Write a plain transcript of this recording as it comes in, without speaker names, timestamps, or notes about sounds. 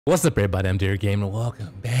What's up, everybody? I'm Derek Gamer. Welcome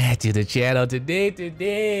back to the channel.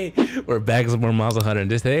 Today we're back with some more Monster Hunter, and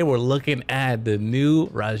today we're looking at the new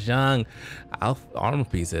Rajang armor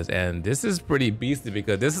pieces, and this is pretty beastly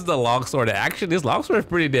because this is the longsword. Actually, this longsword is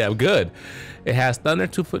pretty damn good. It has Thunder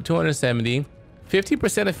 270,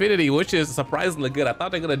 50% affinity, which is surprisingly good. I thought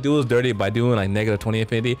they're gonna do us dirty by doing like -20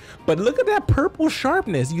 affinity, but look at that purple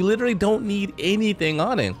sharpness. You literally don't need anything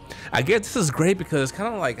on it. I guess this is great because it's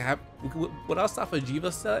kind of like without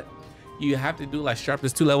Safajiva set, you have to do like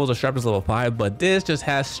sharpness 2 levels or sharpness level 5, but this just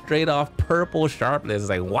has straight off purple sharpness. It's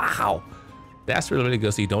like, wow, that's really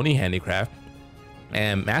good. So you don't need handicraft,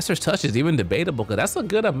 and Master's Touch is even debatable because that's a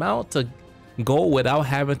good amount to go without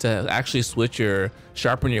having to actually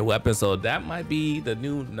sharpen your weapon. So that might be the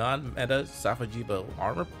new non-meta Safajiva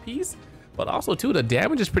armor piece, but also too, the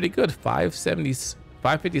damage is pretty good.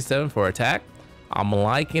 557 for attack. I'm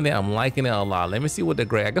liking it. I'm liking it a lot. Let me see what the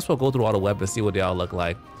gray. I guess we'll go through all the weapons, see what they all look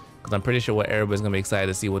like, because I'm pretty sure what everybody's gonna be excited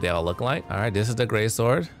to see what they all look like. All right, this is the gray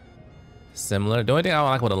sword. Similar. The only thing I don't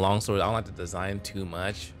like with the long sword, I don't like the design too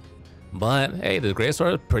much, but hey, the gray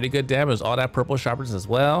sword, pretty good damage. All that purple sharpness as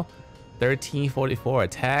well. 1344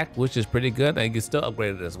 attack, which is pretty good, and you can still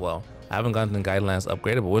upgrade it as well. I haven't gotten the guidelines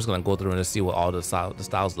upgraded, but we're just gonna go through and just see what all the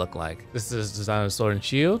styles look like. This is designer sword and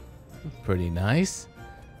shield, pretty nice.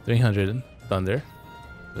 300 thunder.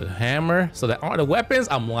 The hammer. So the weapons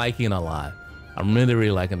I'm liking a lot. I'm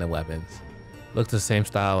really liking the weapons. Looks the same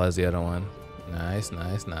style as the other one. Nice.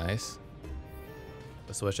 The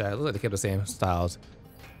switch out. Looks like they kept the same styles.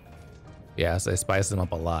 Yeah, so they spice them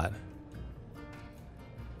up a lot.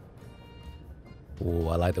 Ooh,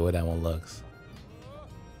 I like the way that one looks.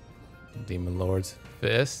 Demon Lord's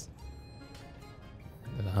Fist.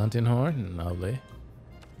 The hunting horn, lovely.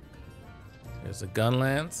 There's a gun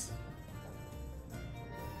lance.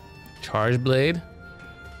 Charge blade.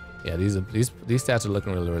 Yeah, these stats are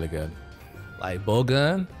looking really good. Like bow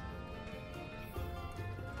gun.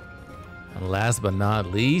 And last but not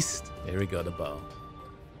least, here we go, the bow.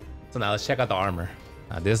 So now let's check out the armor.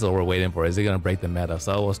 Now this is what we're waiting for. Is it gonna break the meta?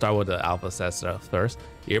 So we'll start with the alpha set stuff first.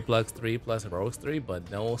 Earplugs 3 plus heroics 3, but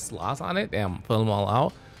no slots on it. Damn, pull them all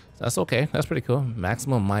out. That's okay. That's pretty cool.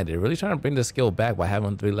 Maximum might. They're really trying to bring the skill back by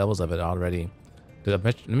having 3 levels of it already.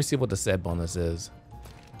 Let me see what the set bonus is.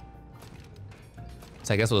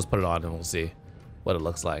 So I guess we'll just put it on and we'll see what it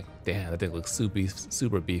looks like. Damn, that thing looks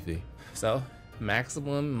super beefy. So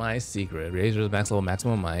maximum might secret. Razor's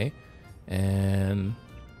maximum might, and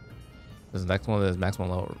this next one is maximum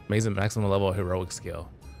level heroic skill.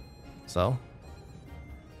 So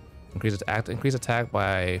increase attack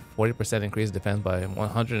by 40%, increase defense by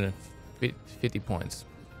 150 points.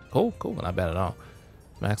 Cool, not bad at all.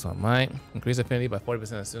 Maximum might, increase affinity by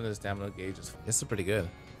 40% as soon as stamina gauges. This is pretty good.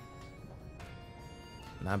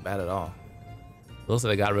 Not bad at all. Looks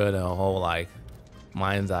like they got rid of the whole like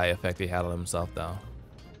mind's eye effect he had on himself though.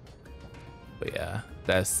 But yeah,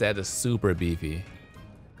 that set is super beefy.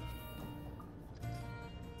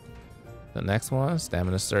 The next one,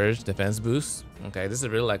 stamina surge, defense boost. Okay, this is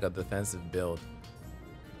really like a defensive build.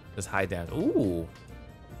 Just high damage. Ooh.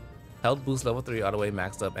 Health boost level 3 all the way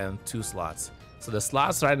maxed up and 2 slots. So the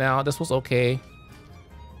slots right now, this was okay.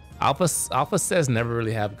 Alpha sets never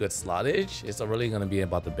really have good slotage. It's really gonna be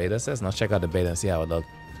about the beta sets. Now check out the beta and see how it looks.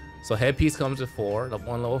 So headpiece comes with 4,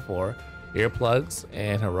 level 4. Earplugs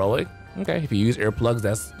and heroic. Okay, if you use earplugs,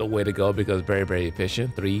 that's the way to go because very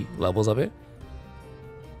efficient. 3 levels of it.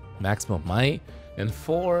 Maximum might and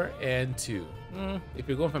 4 and 2. If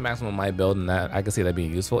you're going for maximum might build, and that I can see that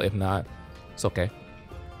being useful. If not, it's okay.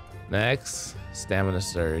 Next, stamina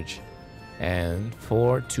surge. And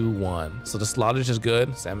 4, 2, 1. So the slaughter is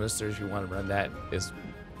good. Stamina surge, if you want to run that, is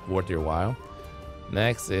worth your while.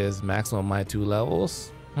 Next is maximum might 2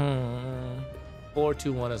 levels. 4,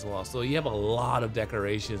 2, 1 as well. So you have a lot of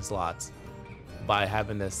decoration slots by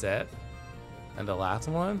having this set. And the last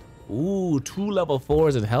one, ooh, 2 level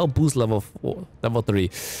 4s and health boost level 3.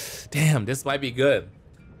 Damn, this might be good.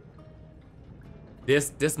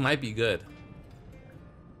 This might be good.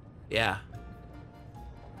 Yeah.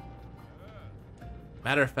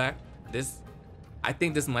 Matter of fact, I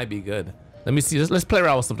think this might be good. Let me see. Let's play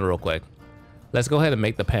around with something real quick. Let's go ahead and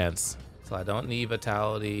make the pants. So I don't need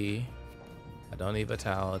vitality.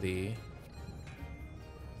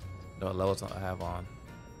 No levels I have on.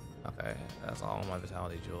 Okay, that's all my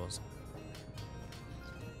vitality jewels.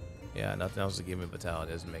 Yeah, nothing else to give me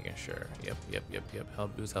vitality. Just making sure. Yep.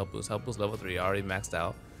 Health boost level 3 already maxed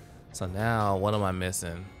out. So now what am I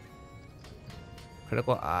missing?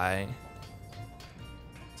 Critical eye.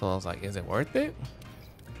 So I was like, is it worth it?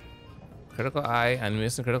 Critical eye, I'm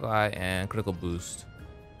missing critical eye and critical boost.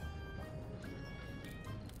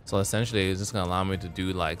 So essentially, it's just gonna allow me to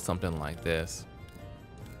do like something like this.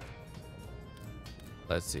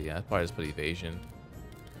 Let's see. I'd probably just put evasion.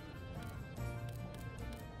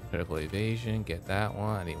 Critical evasion. Get that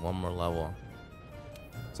one. I need one more level.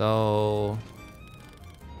 So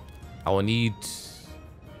I will need,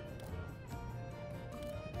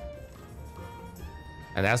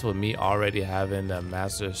 and that's with me already having the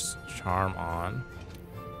Master's Charm on.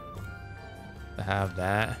 To have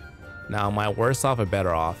that. Now, am I worse off or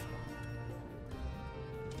better off?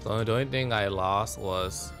 So the only thing I lost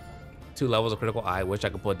was 2 levels of critical eye, which I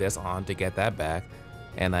could put this on to get that back,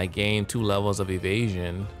 and I gained 2 levels of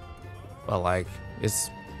evasion, but like it's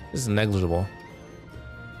negligible.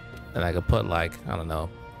 And I could put like, I don't know,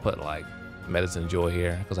 put like medicine jewel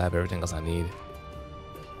here because I have everything else I need.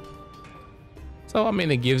 So I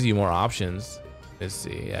mean, it gives you more options. Let's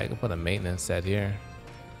see, I can put a maintenance set here.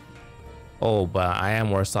 Oh, but I am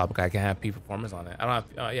worse off because I can have peak performance on it. I don't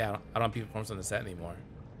have, yeah, I don't have peak performance on the set anymore.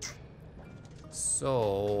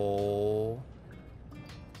 So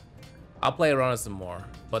I'll play around with some more,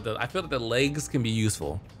 but I feel that the legs can be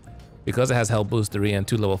useful because it has health boost 3 and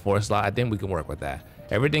 2 level 4 slot. I think we can work with that.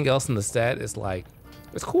 Everything else in the set is like,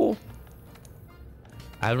 it's cool.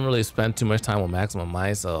 I haven't really spent too much time with maximum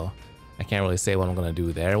might, so I can't really say what I'm gonna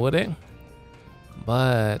do there with it.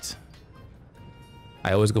 But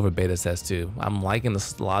I always go for beta sets too. I'm liking the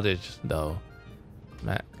slottage though.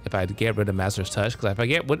 If I get rid of Master's Touch, because if I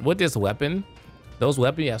get with this weapon, those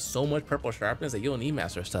weapons have so much purple sharpness that you don't need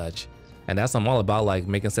Master's Touch, and that's I'm all about, like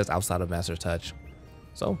making sets outside of Master's Touch.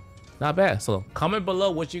 So not bad. So comment below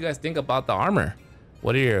what you guys think about the armor.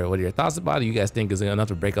 What are your thoughts about it? You guys think is it enough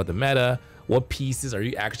to break out the meta? What pieces are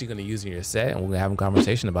you actually going to use in your set? And we're gonna have a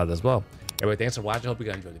conversation about it as well. Everybody, thanks for watching. Hope you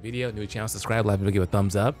guys enjoyed the video. New channel, subscribe, like, give a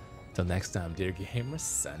thumbs up. Till next time, dear gamers,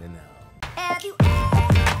 signing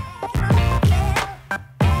out.